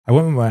I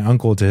went with my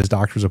uncle to his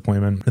doctor's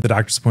appointment. At the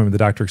doctor's appointment, the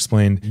doctor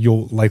explained,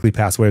 you'll likely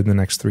pass away within the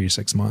next 3 to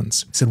 6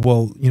 months. I said,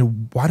 well,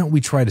 why don't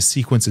we try to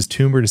sequence his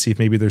tumor to see if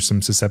maybe there's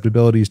some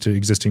susceptibilities to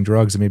existing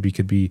drugs that maybe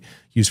could be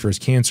used for his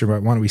cancer,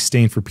 but why don't we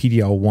stain for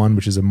PD-L1,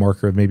 which is a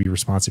marker of maybe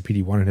responsive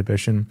PD-1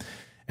 inhibition?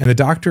 And the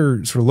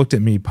doctor sort of looked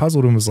at me,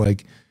 puzzled, and was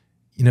like,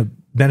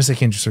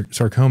 metastatic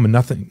sarcoma,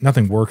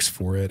 nothing works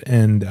for it.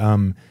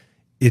 And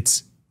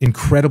it's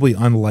incredibly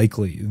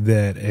unlikely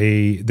that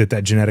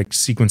that genetic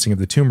sequencing of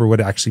the tumor would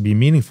actually be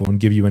meaningful and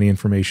give you any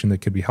information that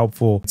could be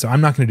helpful. So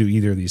I'm not going to do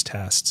either of these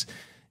tests.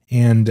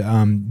 And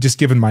just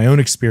given my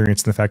own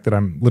experience and the fact that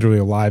I'm literally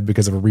alive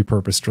because of a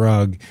repurposed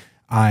drug,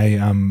 I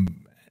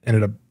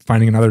ended up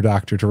finding another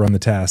doctor to run the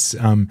tests.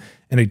 And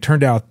it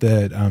turned out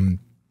that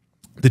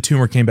the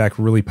tumor came back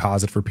really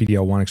positive for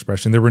PD-L1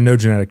 expression. There were no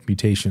genetic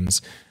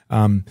mutations.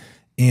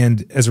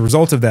 And as a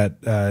result of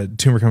that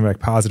tumor coming back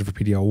positive for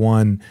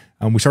PD-L1,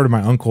 we started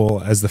my uncle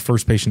as the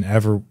first patient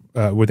ever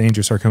with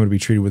angiosarcoma to be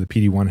treated with a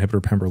PD-1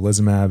 inhibitor,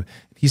 pembrolizumab.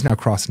 He's now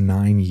crossed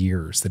 9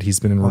 years that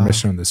he's been in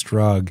remission on this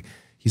drug.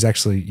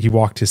 He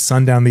walked his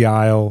son down the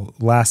aisle.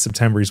 Last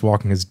September, he's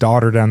walking his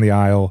daughter down the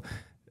aisle.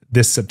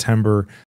 This September,